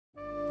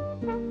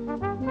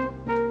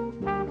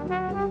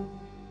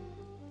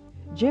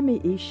Jimmy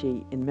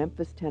Ishii in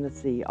Memphis,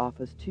 Tennessee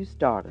offers two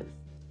starters.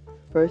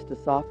 First, a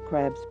soft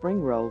crab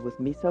spring roll with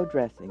miso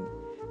dressing,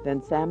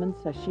 then salmon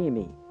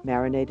sashimi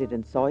marinated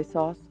in soy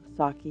sauce,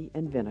 sake,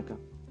 and vinegar.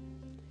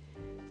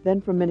 Then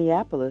from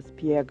Minneapolis,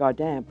 Pierre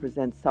Gardien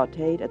presents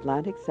sauteed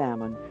Atlantic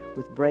salmon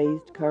with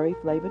braised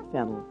curry-flavored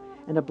fennel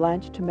and a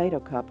blanched tomato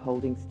cup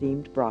holding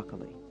steamed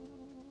broccoli.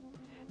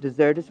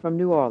 Dessert is from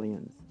New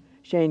Orleans.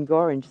 Shane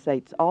Gorringe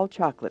sates all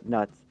chocolate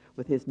nuts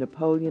with his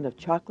Napoleon of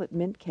chocolate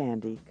mint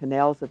candy,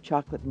 canals of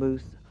chocolate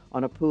mousse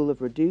on a pool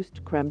of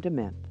reduced creme de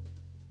menthe.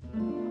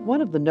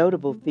 One of the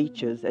notable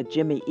features at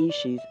Jimmy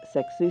Ishii's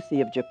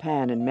Sekisui of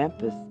Japan in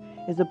Memphis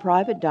is a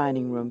private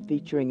dining room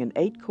featuring an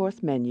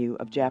 8-course menu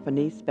of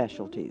Japanese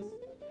specialties.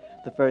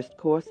 The first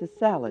course is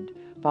salad,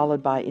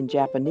 followed by, in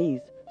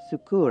Japanese,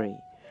 sukuri.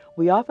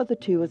 We offer the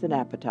two as an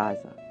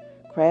appetizer,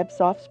 crab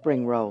soft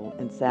spring roll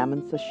and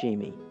salmon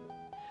sashimi.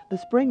 The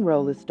spring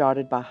roll is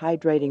started by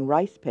hydrating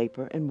rice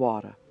paper and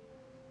water.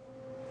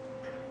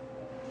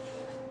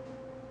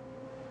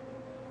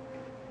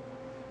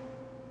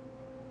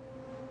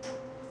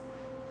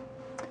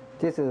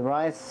 This is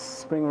rice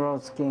spring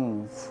roll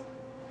skins.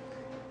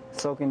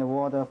 Soak in the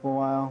water for a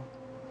while.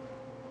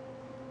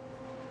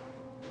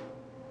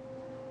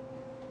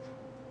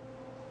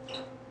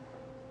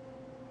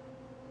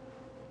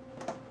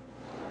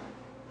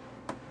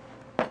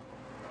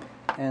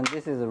 And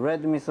this is a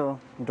red miso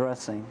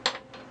dressing.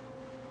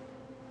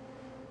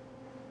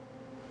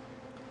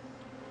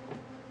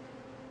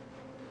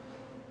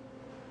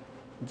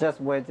 Just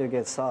wait till it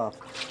gets soft.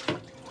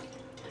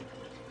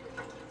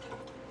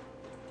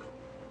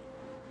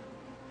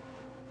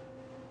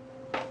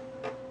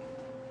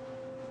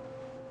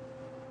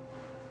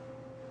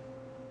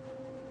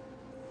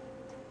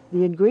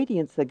 The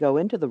ingredients that go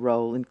into the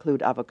roll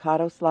include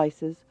avocado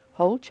slices,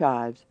 whole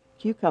chives,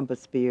 cucumber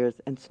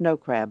spears, and snow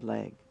crab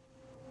leg.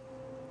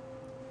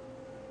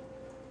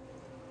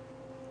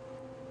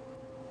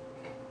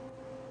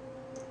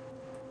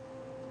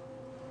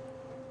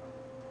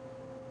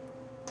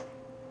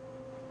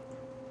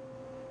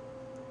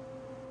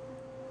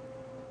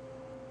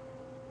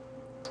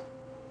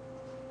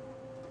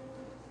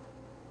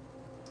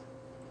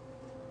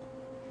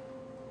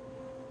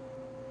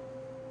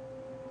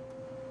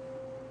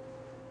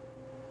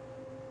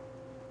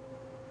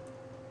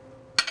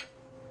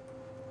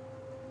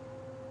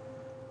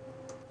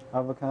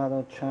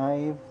 Avocado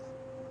chives,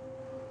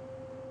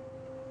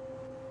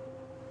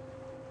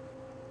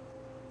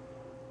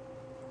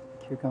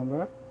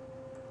 cucumber.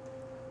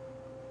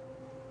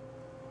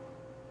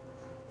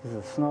 This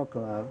is snow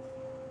crab.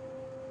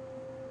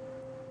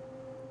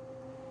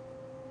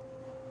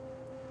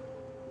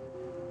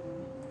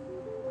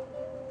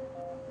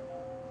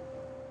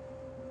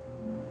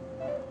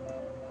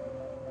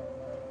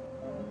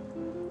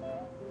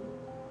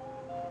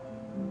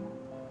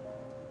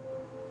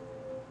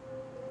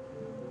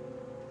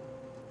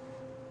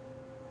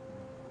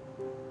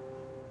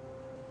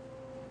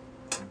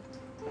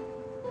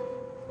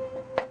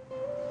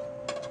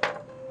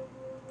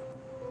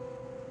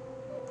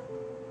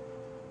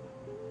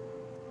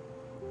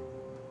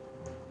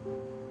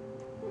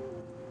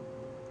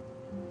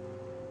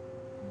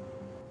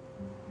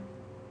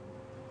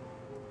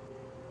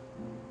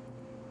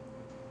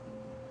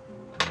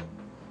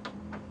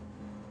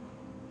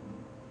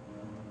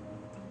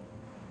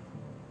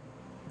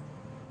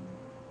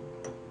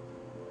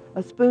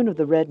 A spoon of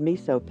the red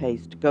miso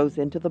paste goes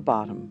into the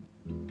bottom.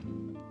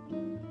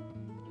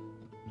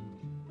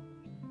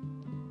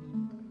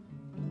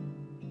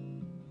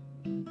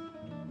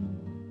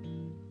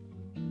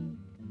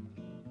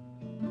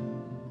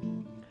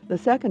 The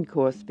second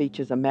course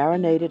features a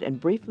marinated and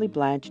briefly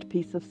blanched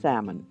piece of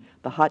salmon,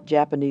 the hot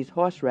Japanese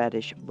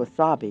horseradish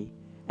wasabi,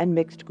 and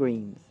mixed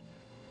greens.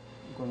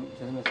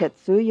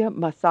 Tetsuya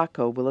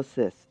Masako will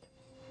assist.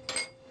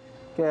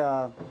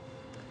 Okay,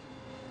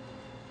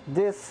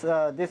 this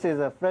is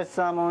a fresh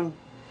salmon,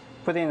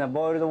 put in a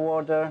boiled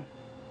water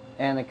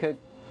and cook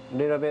a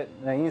little bit.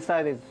 The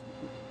inside is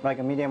like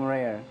a medium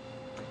rare.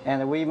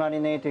 And we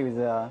marinate it with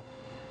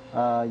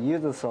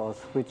yuzu sauce,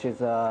 which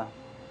is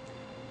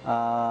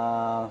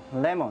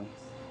lemon,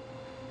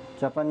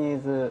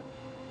 Japanese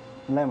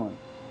lemon.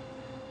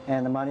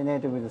 And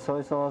marinate it with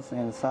soy sauce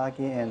and sake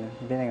and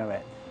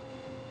vinaigrette.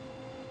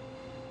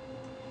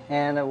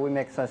 And we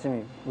make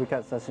sashimi. We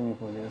cut sashimi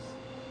for this.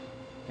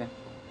 Okay.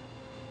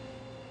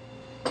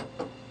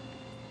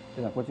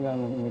 じゃあこっち側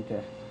向い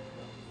て。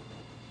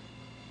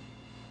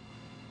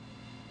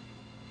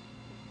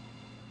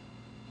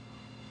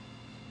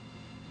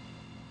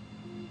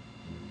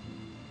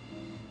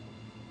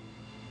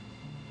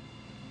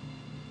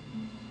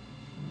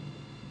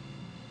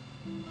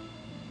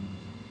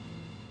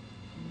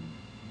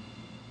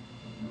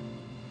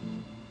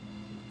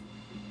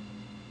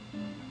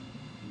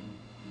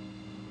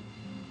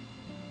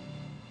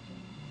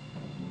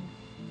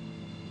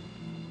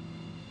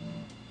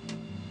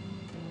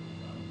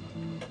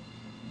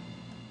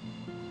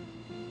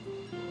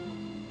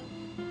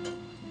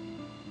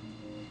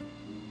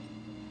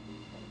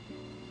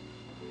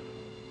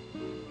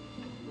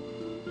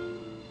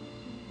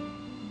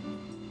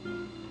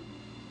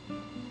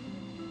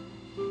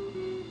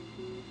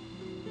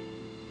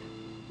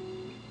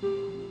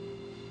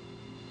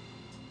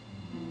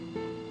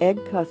Egg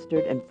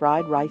custard and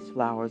fried rice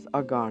flours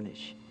are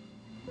garnish.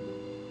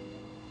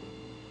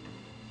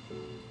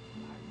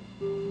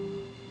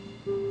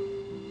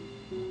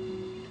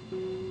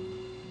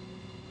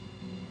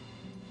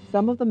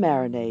 Some of the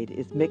marinade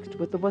is mixed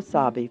with the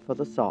wasabi for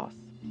the sauce.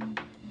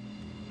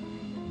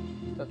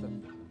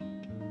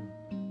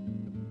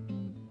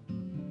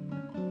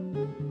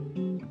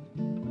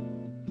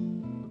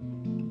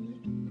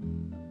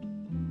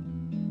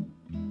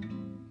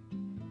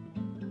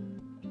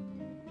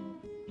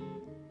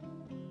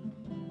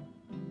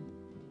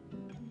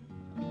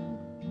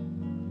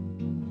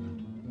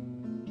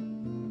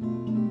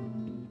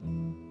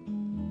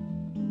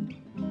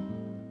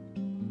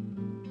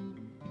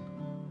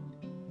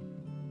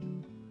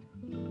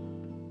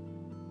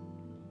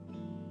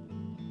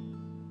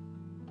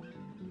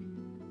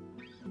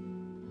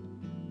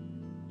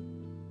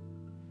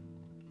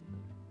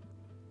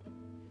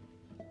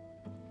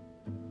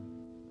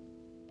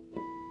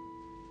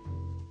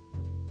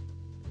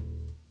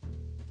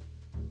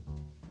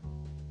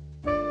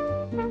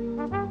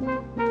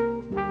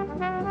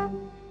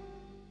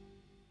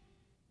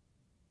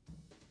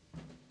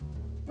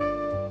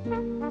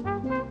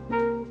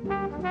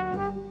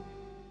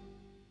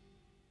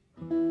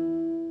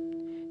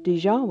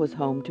 Dijon was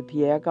home to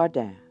Pierre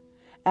Gardien.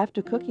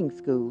 After cooking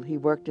school, he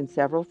worked in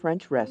several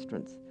French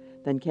restaurants,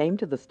 then came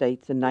to the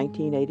States in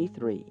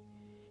 1983.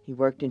 He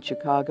worked in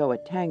Chicago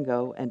at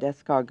Tango and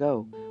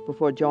Escargot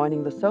before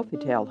joining the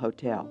Sofitel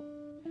Hotel.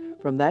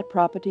 From that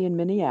property in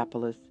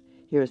Minneapolis,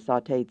 here is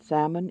sauteed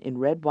salmon in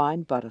red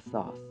wine butter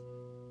sauce.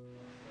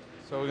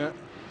 So we're going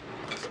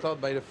to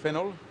start by the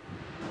fennel.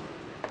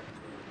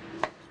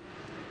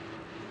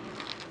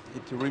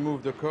 Need to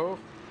remove the core.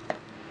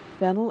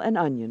 Fennel and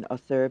onion are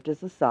served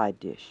as a side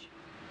dish.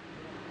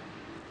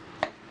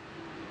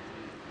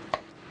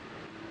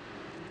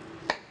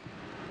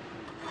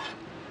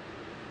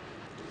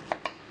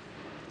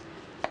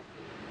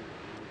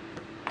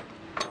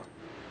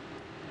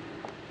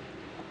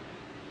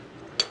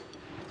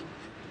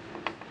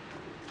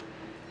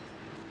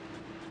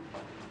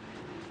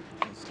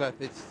 Slice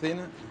it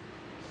thin.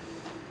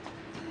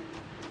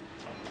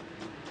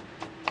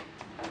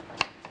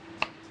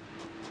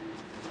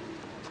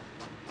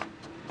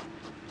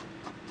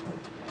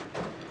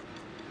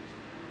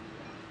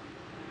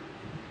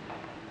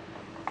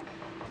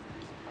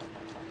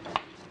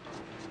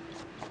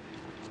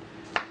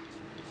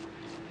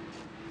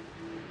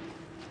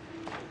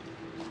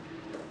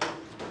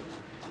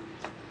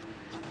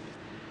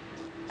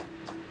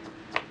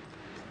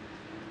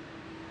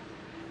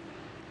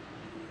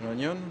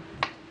 Onion.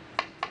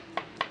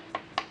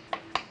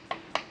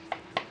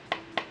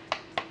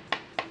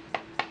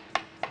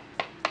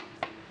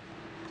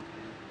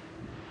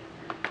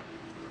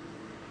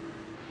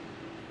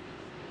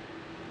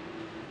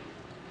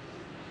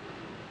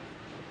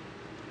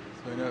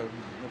 So in a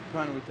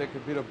pan we take a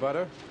bit of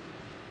butter.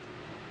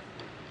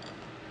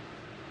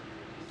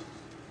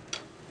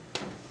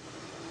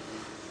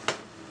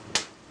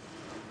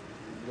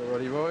 A bit of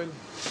olive oil.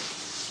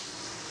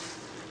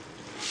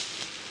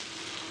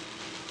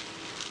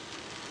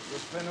 The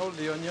fennel,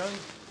 the onions,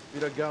 a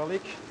bit of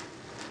garlic,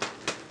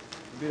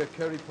 a bit of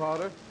curry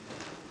powder.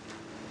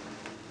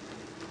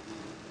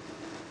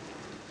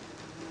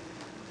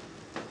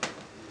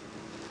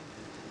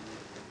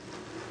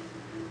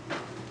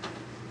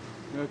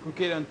 I'm going to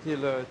cook it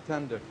until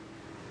tender.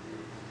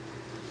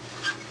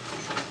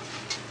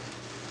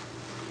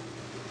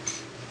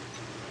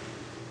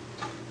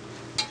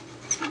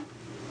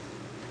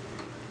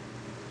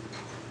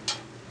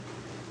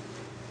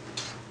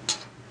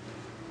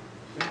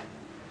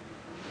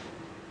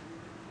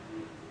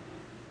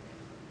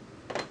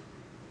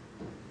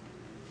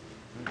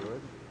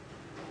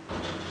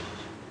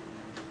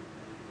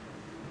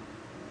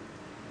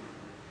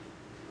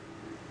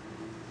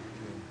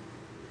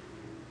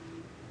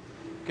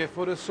 Okay,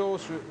 for the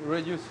sauce,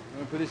 reduce,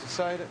 put this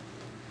aside,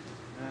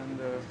 and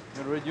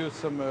reduce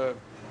some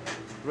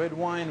red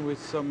wine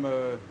with some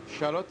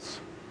shallots.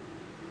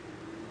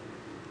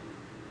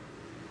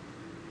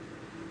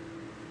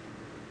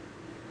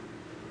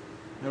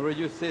 And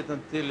reduce it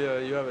until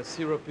you have a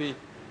syrupy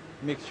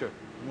mixture,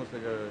 almost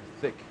like a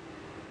thick,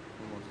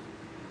 almost.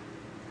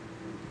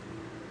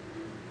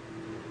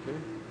 Okay.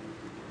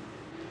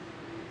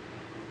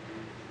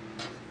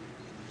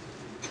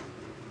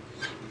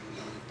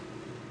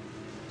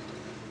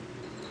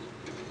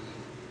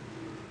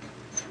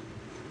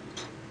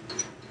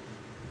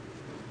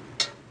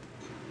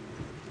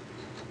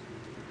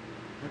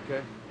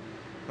 Okay.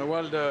 Now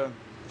while the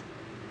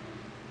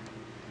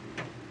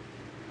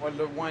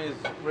wine is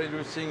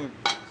reducing,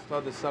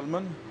 start the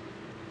salmon.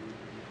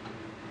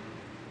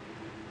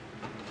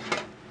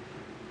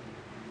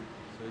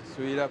 So it's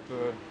to heat up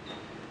a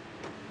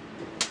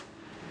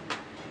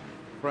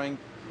frying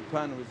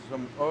pan with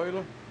some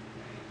oil.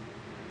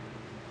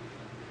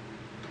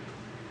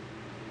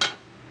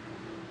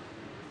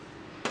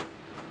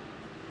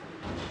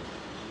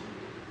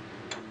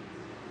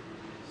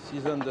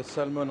 Season the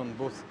salmon on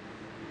both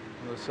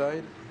on the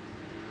side.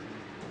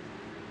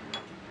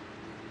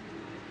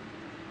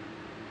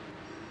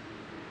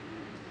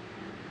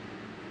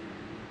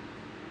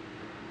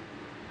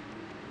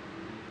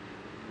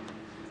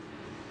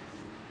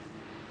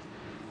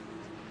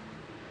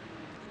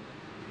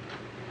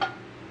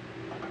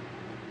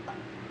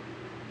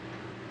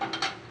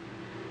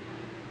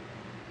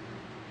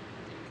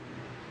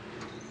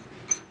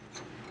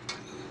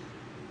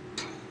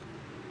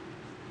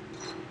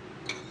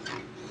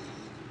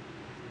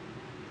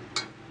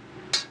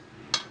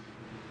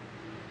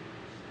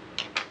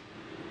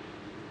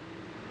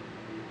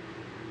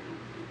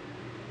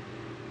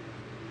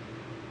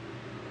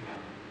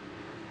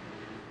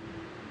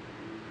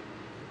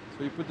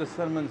 So you put the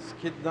salmon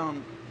skin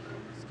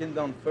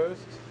down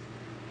first.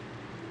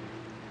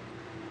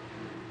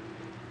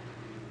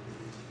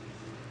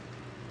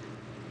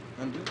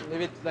 And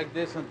leave it like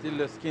this until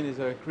the skin is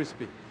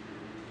crispy.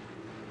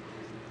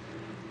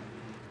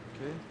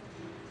 Okay.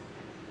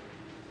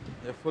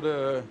 Yeah, for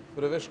the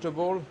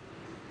vegetable,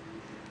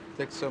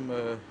 take some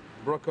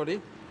broccoli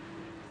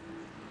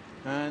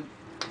and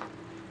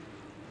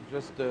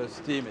just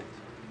steam it.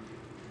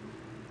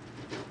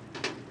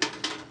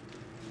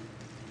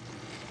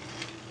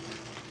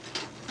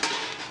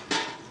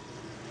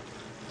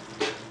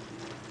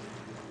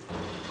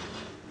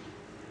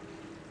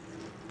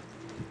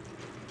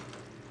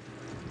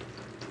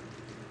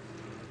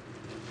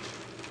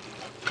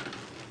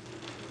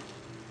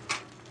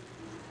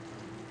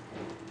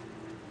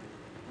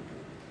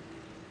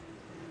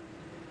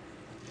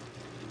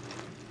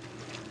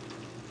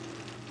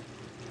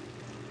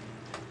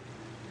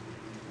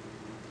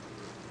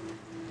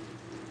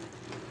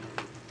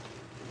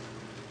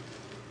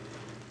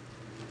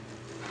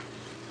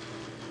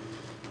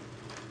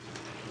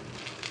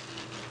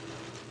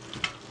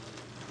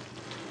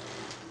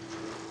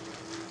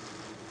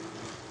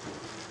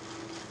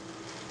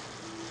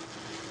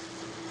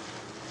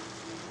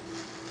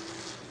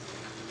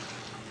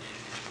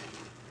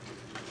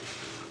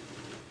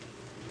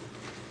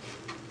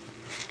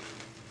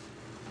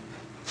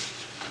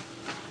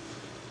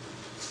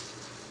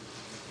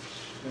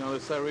 On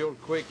the side real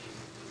quick,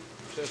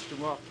 just to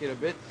mark it a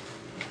bit,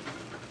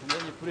 and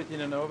then you put it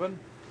in an oven,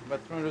 about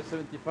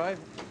 375.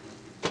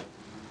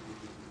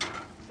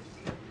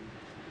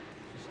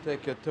 Just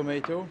take a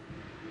tomato,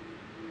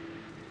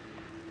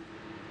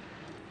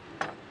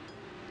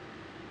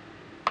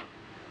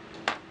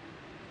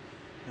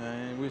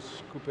 and we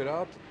scoop it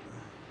out.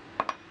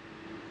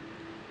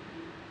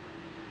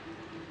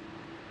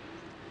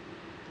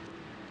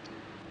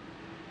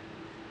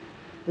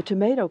 The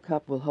tomato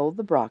cup will hold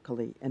the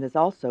broccoli and is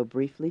also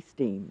briefly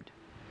steamed.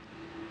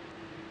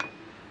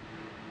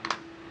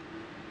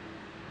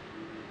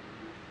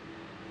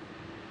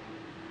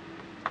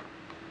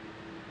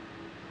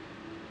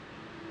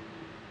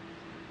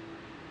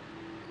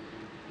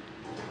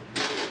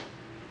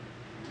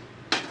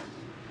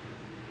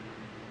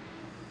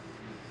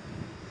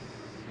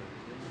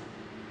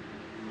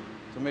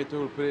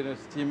 Tomato will put it in a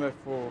steamer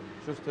for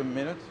just a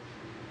minute.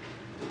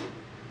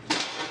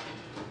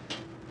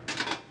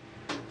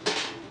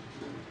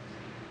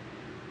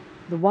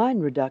 The wine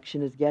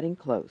reduction is getting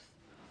close.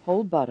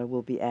 Whole butter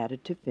will be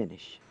added to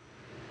finish.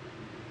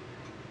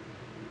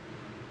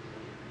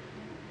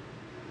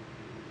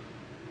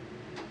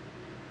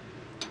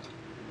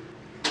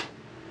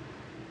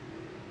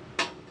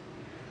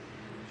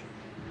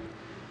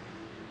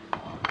 To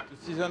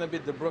season a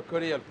bit the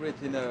broccoli, I'll put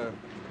it in a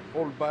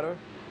whole butter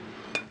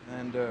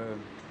and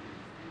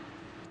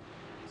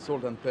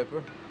salt and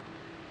pepper.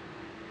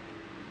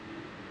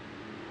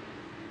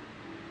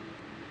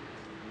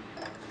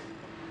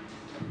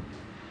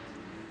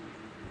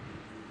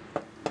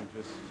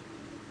 Just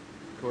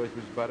coat it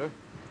with butter.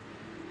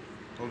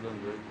 Hold on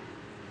there.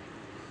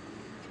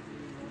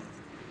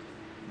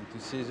 And to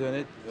season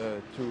it,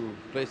 to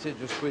place it,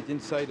 just put it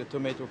inside the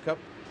tomato cup.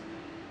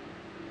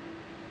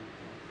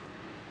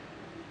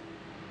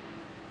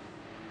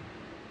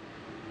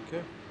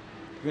 Okay.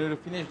 We're going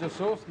to finish the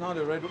sauce. Now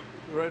the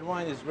red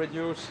wine is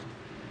reduced.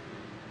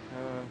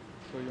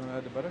 So you want to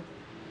add the butter?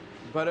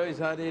 Butter is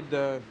added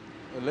a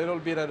little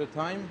bit at a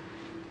time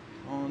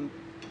on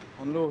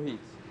low heat.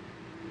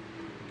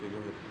 Okay, go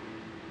ahead.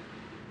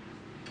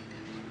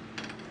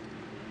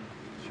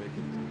 Shake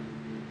it.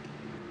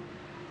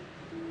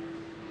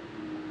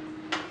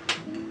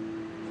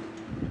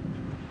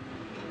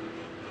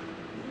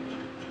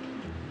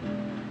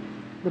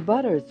 The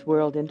butter is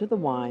swirled into the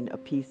wine a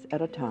piece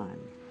at a time.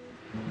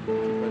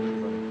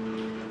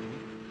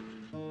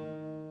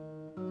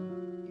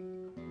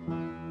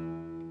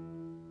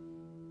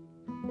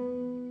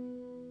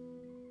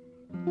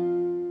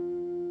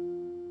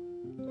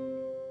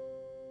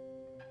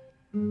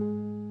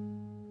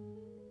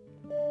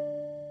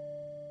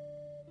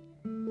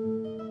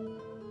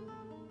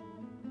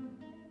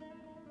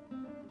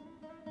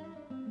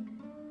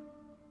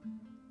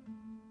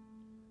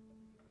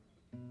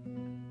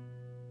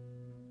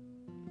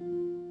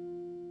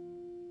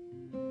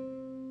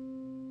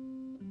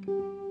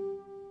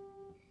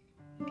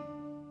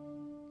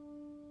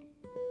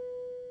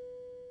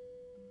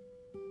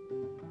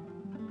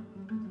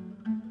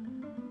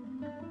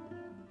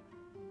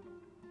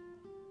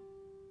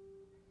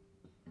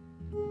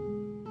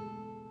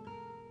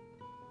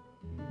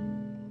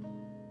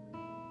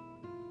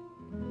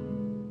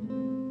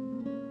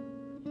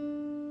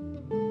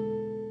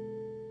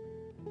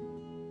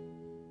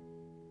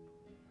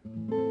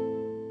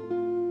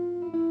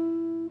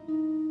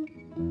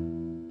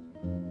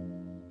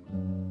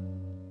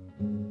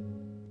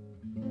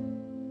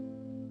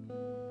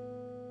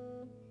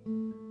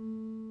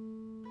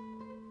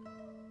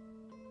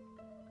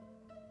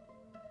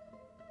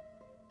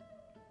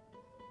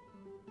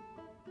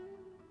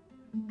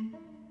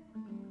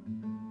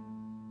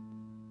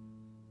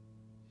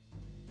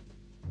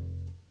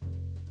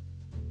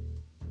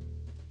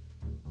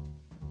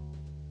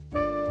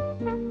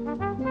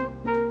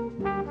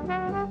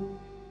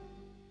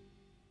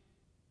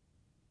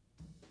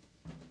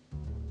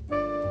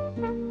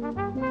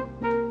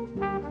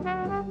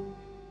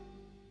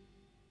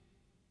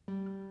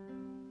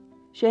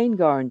 Shane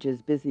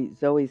Gorringe's busy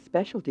Zoe's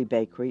Specialty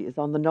Bakery is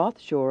on the north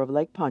shore of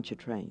Lake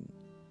Pontchartrain.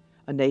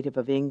 A native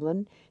of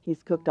England,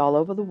 he's cooked all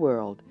over the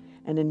world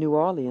and in New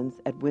Orleans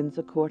at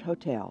Windsor Court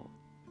Hotel.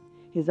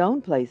 His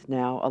own place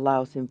now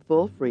allows him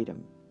full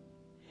freedom.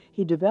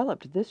 He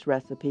developed this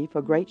recipe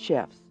for great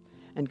chefs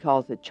and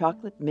calls it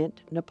chocolate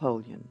mint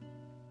Napoleon.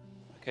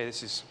 Okay,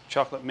 this is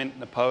chocolate mint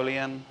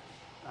Napoleon.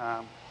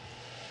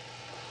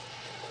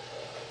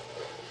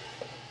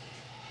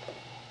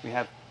 We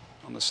have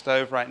on the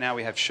stove right now,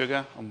 we have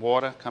sugar and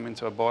water coming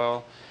to a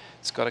boil.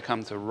 It's got to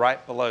come to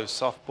right below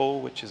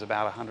softball, which is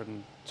about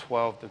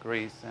 112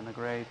 degrees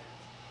centigrade.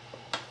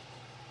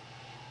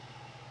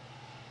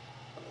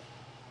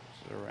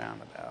 So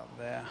around about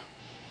there.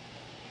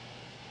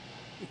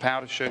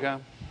 Powdered sugar.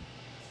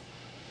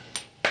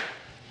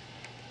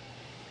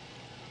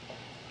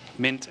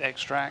 Mint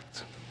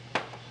extract.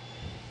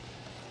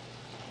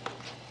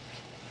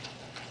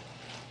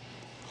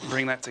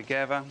 Bring that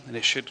together, and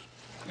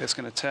it's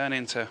going to turn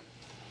into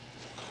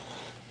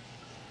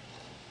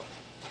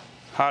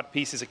hard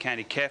pieces of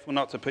candy. Careful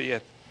not to put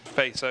your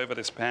face over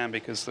this pan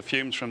because the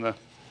fumes from the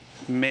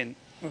mint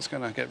is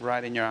going to get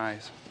right in your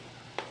eyes.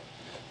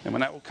 And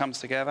when that all comes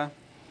together,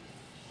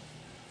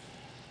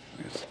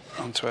 it's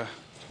onto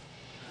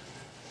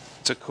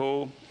to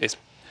cool.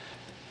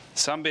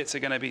 Some bits are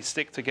going to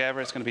stick together.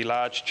 It's going to be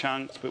large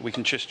chunks, but we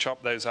can just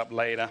chop those up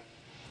later.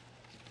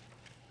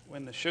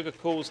 When the sugar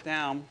cools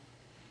down,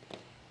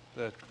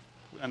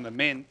 and the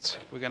mint,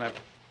 we're going to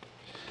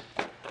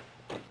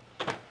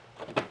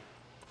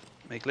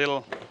make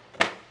little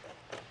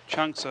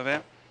chunks of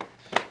it.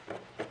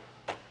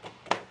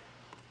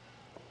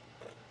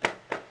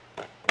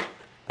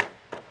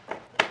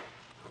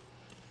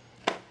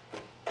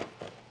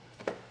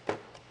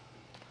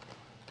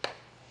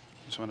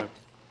 Just want to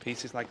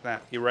pieces like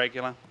that,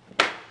 irregular.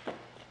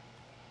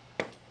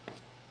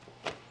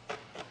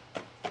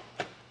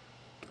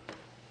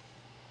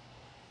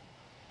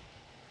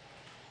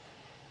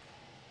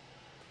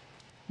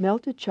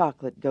 Melted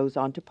chocolate goes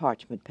onto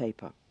parchment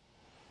paper.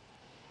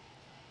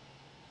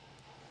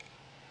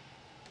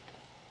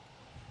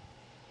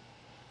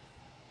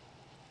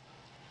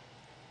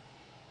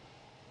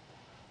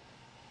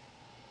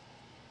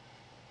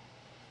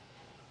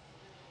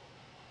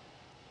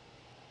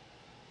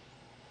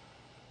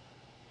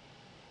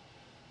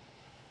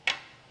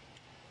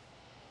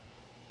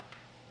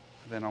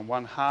 Then on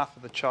 1/2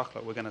 of the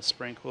chocolate, we're going to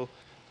sprinkle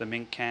the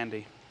mint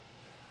candy.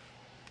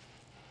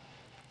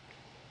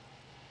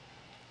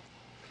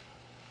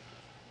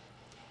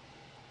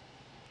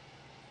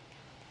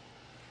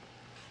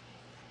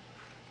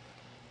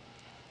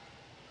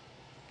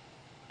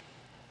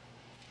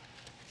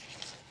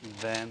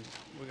 Then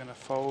we're going to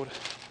fold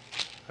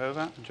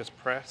over and just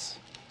press.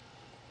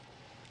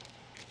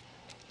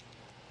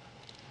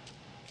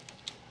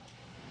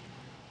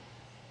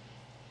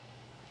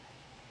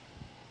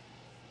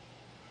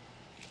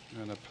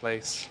 I'm going to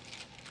place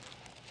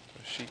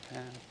a sheet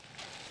pan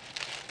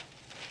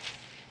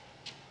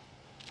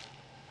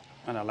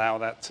and allow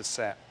that to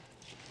set.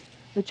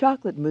 The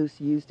chocolate mousse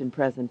used in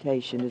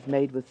presentation is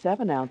made with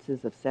 7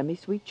 ounces of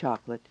semi-sweet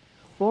chocolate,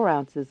 4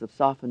 ounces of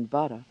softened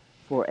butter,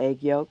 4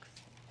 egg yolks,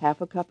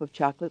 1/2 cup of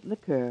chocolate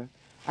liqueur,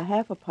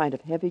 1/2 pint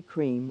of heavy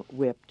cream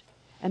whipped,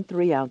 and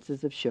 3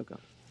 ounces of sugar.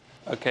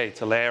 Okay,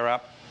 to layer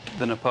up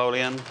the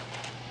Napoleon,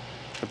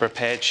 the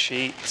prepared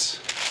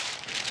sheets,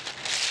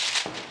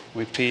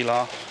 we peel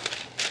off,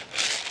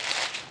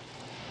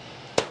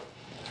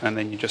 and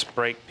then you just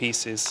break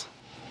pieces.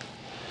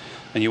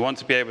 And you want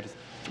to be able to,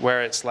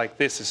 where it's like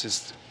this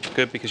is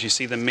good because you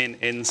see the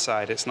mint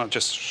inside. It's not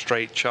just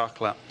straight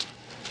chocolate.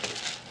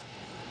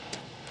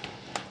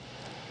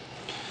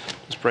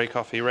 Just break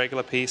off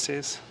irregular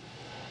pieces.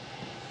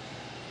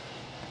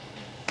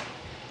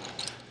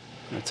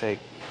 I'm going to take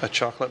a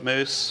chocolate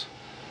mousse.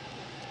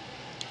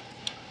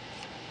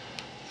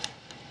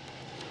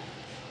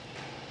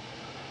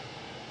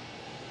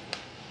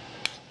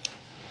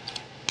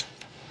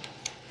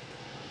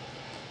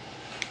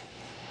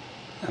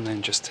 And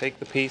then just take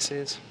the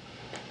pieces,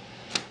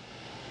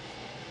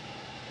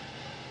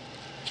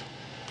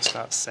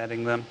 start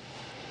setting them.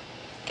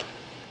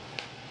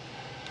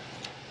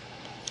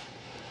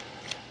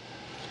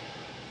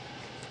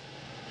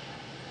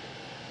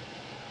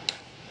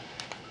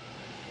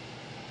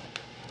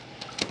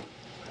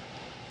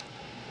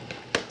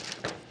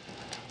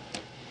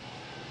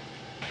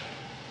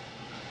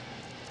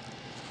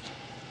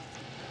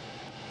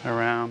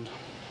 Around.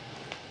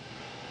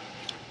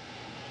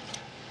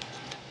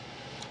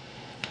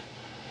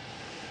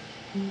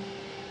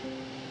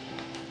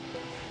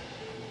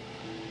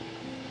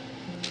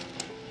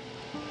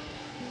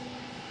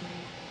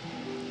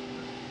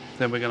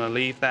 Then we're going to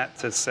leave that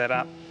to set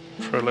up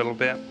for a little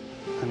bit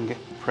and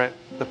prep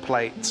the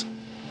plate.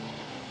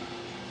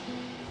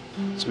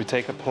 So we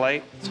take a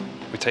plate.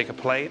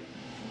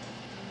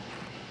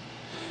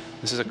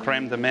 This is a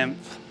creme de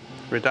menthe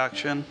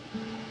reduction.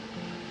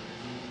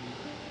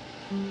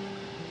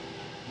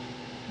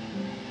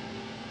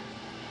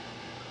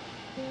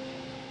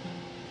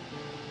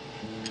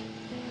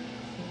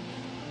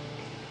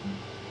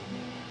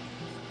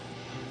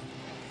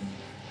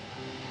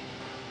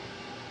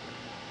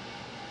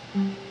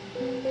 Sure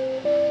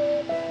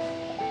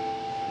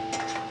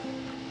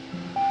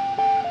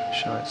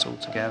it's all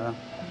together.